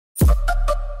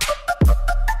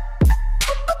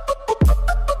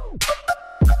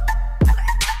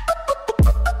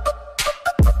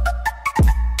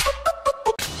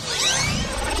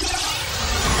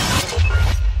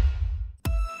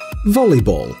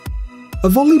Volleyball. A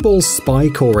volleyball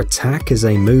spike or attack is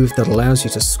a move that allows you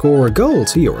to score a goal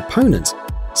to your opponent.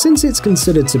 Since it's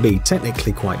considered to be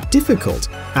technically quite difficult,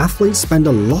 athletes spend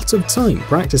a lot of time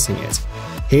practicing it.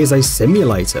 Here's a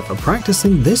simulator for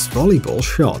practicing this volleyball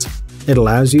shot. It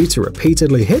allows you to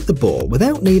repeatedly hit the ball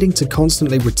without needing to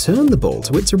constantly return the ball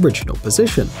to its original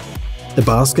position. The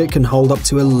basket can hold up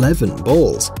to 11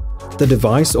 balls. The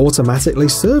device automatically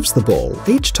serves the ball,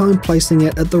 each time placing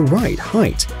it at the right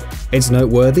height. It's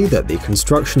noteworthy that the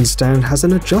construction stand has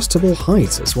an adjustable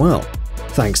height as well.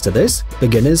 Thanks to this,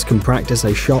 beginners can practice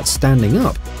a shot standing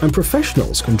up, and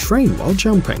professionals can train while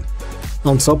jumping.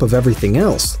 On top of everything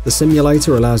else, the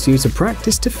simulator allows you to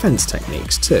practice defense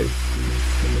techniques too.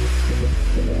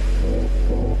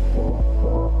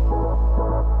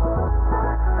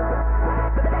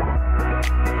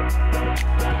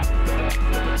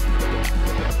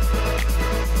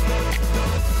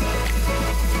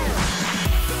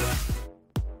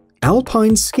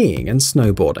 Alpine skiing and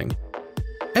snowboarding.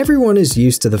 Everyone is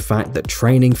used to the fact that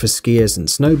training for skiers and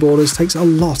snowboarders takes a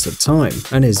lot of time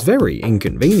and is very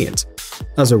inconvenient.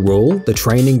 As a rule, the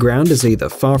training ground is either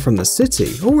far from the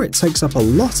city or it takes up a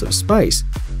lot of space,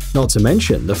 not to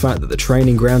mention the fact that the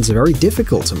training grounds are very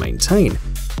difficult to maintain.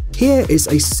 Here is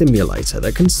a simulator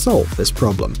that can solve this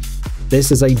problem.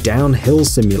 This is a downhill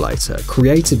simulator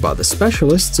created by the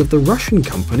specialists of the Russian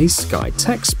company Sky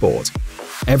Tech Sport.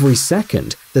 Every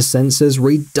second, the sensors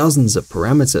read dozens of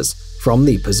parameters, from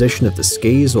the position of the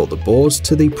skis or the boards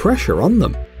to the pressure on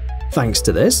them. Thanks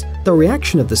to this, the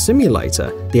reaction of the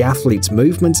simulator, the athlete's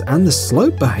movements, and the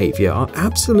slope behavior are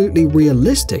absolutely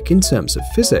realistic in terms of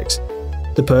physics.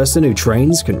 The person who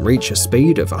trains can reach a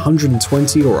speed of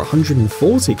 120 or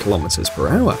 140 kilometers per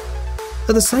hour.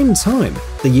 At the same time,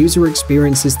 the user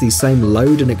experiences the same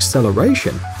load and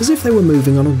acceleration as if they were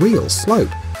moving on a real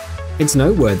slope. It's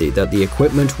noteworthy that the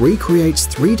equipment recreates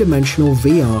three-dimensional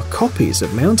VR copies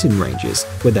of mountain ranges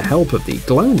with the help of the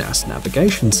GLONASS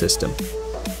navigation system.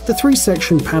 The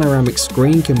three-section panoramic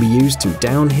screen can be used to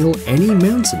downhill any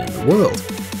mountain in the world.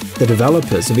 The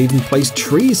developers have even placed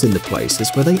trees in the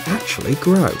places where they actually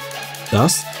grow.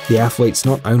 Thus, the athletes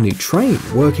not only train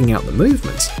working out the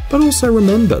movements, but also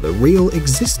remember the real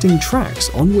existing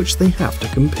tracks on which they have to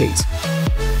compete.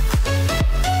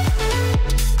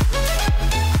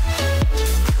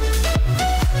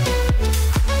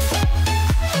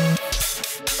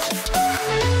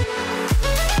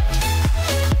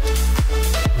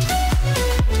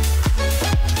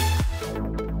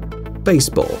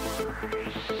 Baseball.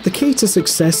 The key to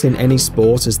success in any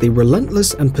sport is the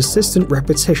relentless and persistent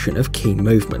repetition of key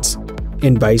movements.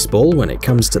 In baseball, when it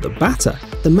comes to the batter,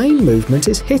 the main movement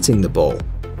is hitting the ball.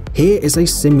 Here is a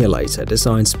simulator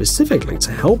designed specifically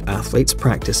to help athletes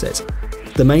practice it.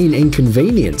 The main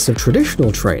inconvenience of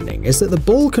traditional training is that the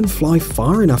ball can fly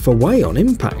far enough away on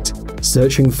impact.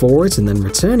 Searching for it and then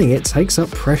returning it takes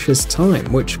up precious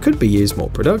time, which could be used more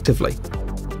productively.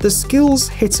 The skill's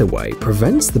hit away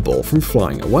prevents the ball from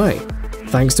flying away.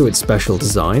 Thanks to its special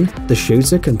design, the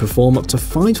shooter can perform up to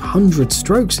 500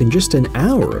 strokes in just an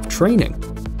hour of training.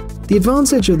 The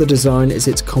advantage of the design is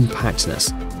its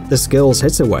compactness. The skill's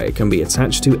hit away can be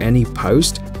attached to any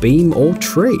post, beam, or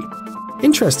tree.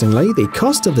 Interestingly, the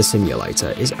cost of the simulator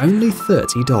is only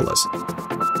 $30.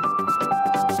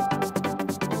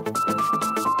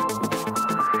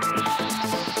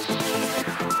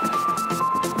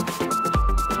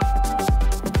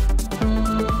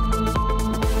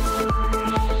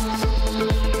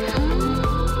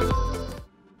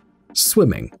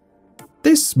 Swimming.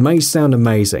 This may sound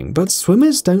amazing, but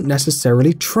swimmers don't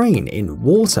necessarily train in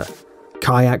water.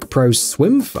 Kayak Pro's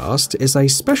Swim Fast is a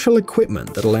special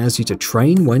equipment that allows you to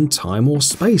train when time or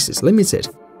space is limited.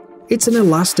 It's an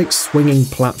elastic swinging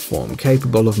platform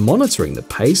capable of monitoring the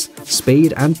pace,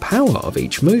 speed, and power of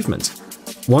each movement.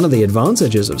 One of the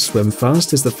advantages of Swim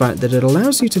Fast is the fact that it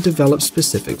allows you to develop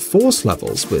specific force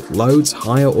levels with loads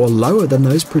higher or lower than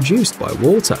those produced by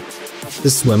water. The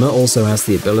swimmer also has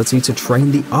the ability to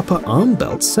train the upper arm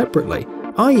belt separately,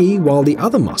 i.e. while the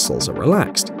other muscles are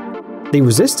relaxed. The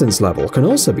resistance level can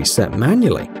also be set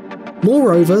manually.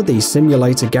 Moreover, the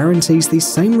simulator guarantees the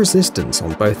same resistance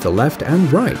on both the left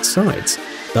and right sides.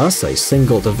 Thus, a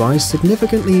single device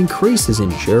significantly increases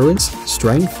endurance,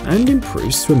 strength, and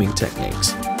improves swimming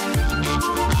techniques.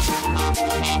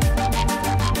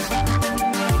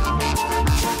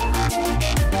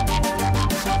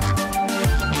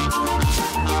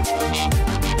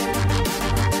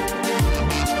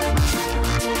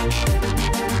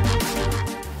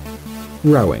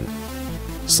 Rowing.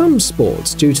 Some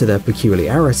sports, due to their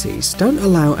peculiarities, don't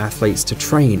allow athletes to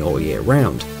train all year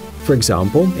round. For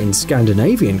example, in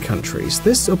Scandinavian countries,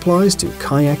 this applies to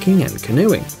kayaking and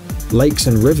canoeing. Lakes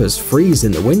and rivers freeze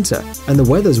in the winter, and the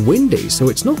weather's windy, so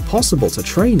it's not possible to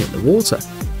train in the water.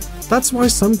 That's why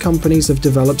some companies have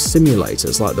developed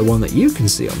simulators like the one that you can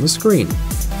see on the screen.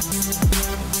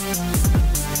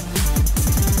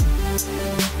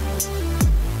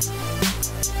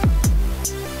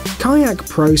 Kayak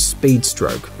Pro Speed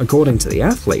Stroke, according to the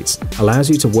athletes, allows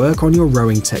you to work on your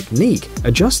rowing technique,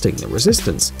 adjusting the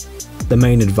resistance. The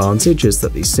main advantage is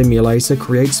that the simulator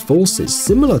creates forces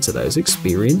similar to those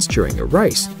experienced during a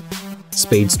race.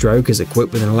 Speed Stroke is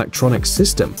equipped with an electronic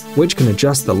system, which can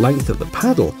adjust the length of the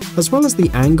paddle, as well as the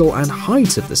angle and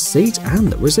height of the seat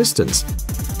and the resistance.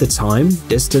 The time,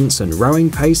 distance, and rowing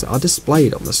pace are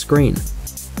displayed on the screen.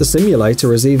 The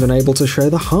simulator is even able to show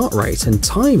the heart rate and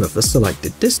time of the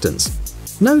selected distance.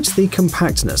 Note the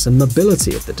compactness and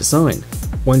mobility of the design.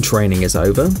 When training is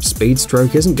over, Speed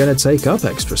Stroke isn't going to take up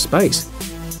extra space.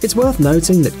 It's worth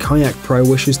noting that Kayak Pro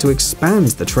wishes to expand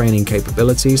the training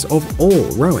capabilities of all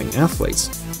rowing athletes.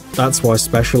 That's why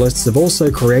specialists have also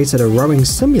created a rowing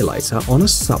simulator on a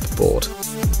SUP-board.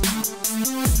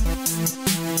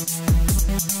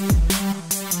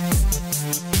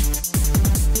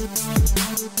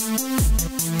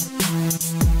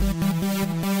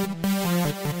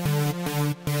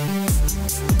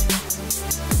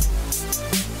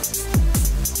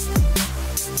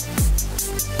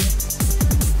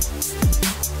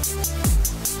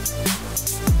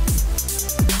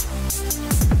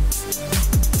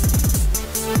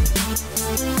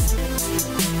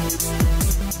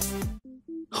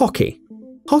 Hockey.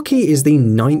 Hockey is the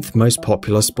 9th most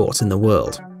popular sport in the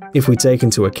world. If we take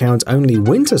into account only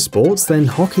winter sports, then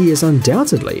hockey is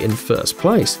undoubtedly in first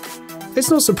place. It's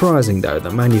not surprising though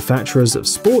that manufacturers of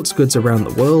sports goods around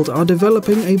the world are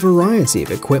developing a variety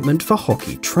of equipment for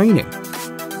hockey training.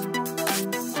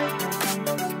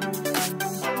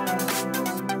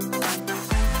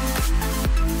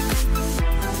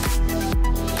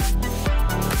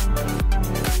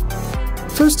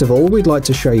 First of all, we'd like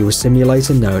to show you a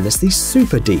simulator known as the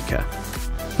Super Deker.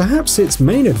 Perhaps its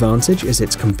main advantage is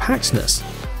its compactness.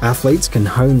 Athletes can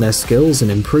hone their skills and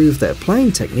improve their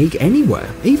playing technique anywhere,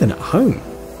 even at home.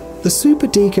 The Super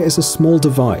Deker is a small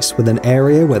device with an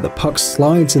area where the puck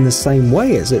slides in the same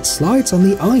way as it slides on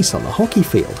the ice on the hockey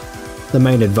field. The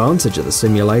main advantage of the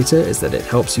simulator is that it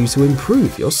helps you to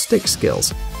improve your stick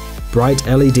skills. Bright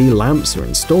LED lamps are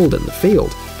installed in the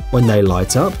field. When they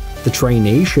light up, the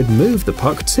trainee should move the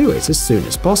puck to it as soon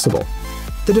as possible.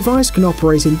 The device can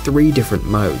operate in 3 different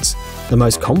modes. The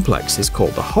most complex is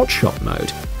called the Hot Shot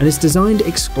mode and is designed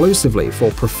exclusively for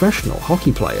professional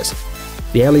hockey players.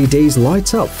 The LEDs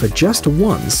light up for just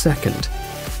 1 second.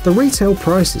 The retail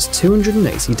price is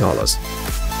 $280.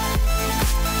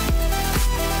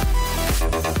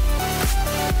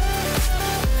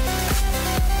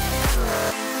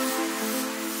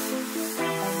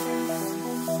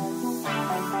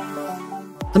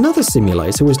 Another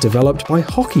simulator was developed by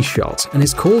Hockey Shot and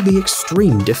is called the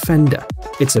Extreme Defender.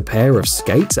 It's a pair of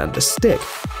skates and a stick.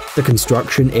 The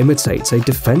construction imitates a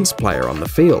defense player on the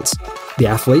fields. The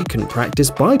athlete can practice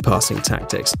bypassing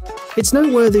tactics. It's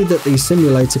noteworthy that the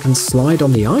simulator can slide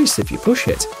on the ice if you push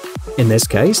it. In this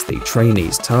case, the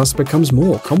trainee's task becomes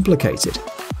more complicated.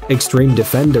 Extreme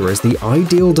Defender is the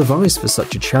ideal device for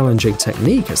such a challenging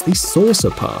technique as the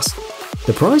saucer pass.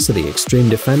 The price of the Extreme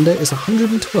Defender is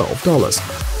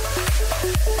 $112.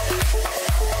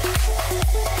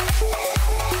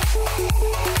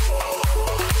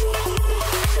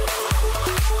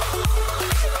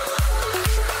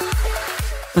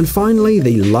 And finally,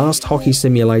 the last hockey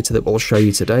simulator that we'll show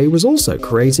you today was also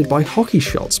created by Hockey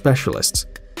Shot specialists.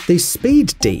 The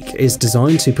Speed Deke is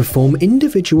designed to perform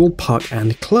individual puck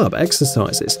and club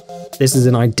exercises. This is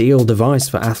an ideal device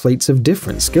for athletes of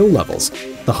different skill levels.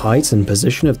 The height and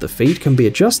position of the feet can be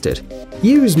adjusted.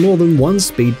 Use more than one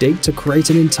Speed Deke to create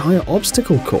an entire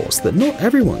obstacle course that not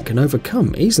everyone can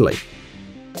overcome easily.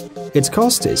 Its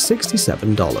cost is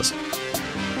 $67.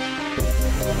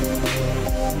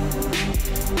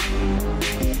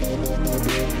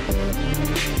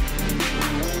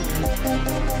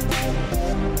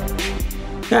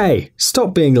 Hey,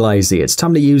 stop being lazy, it's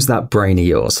time to use that brain of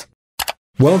yours.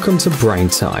 Welcome to Brain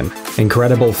Time.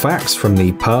 Incredible facts from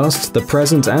the past, the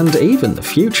present, and even the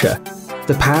future.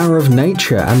 The power of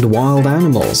nature and wild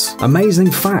animals,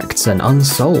 amazing facts and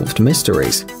unsolved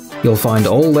mysteries. You'll find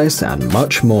all this and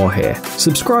much more here.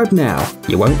 Subscribe now,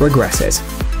 you won't regret it.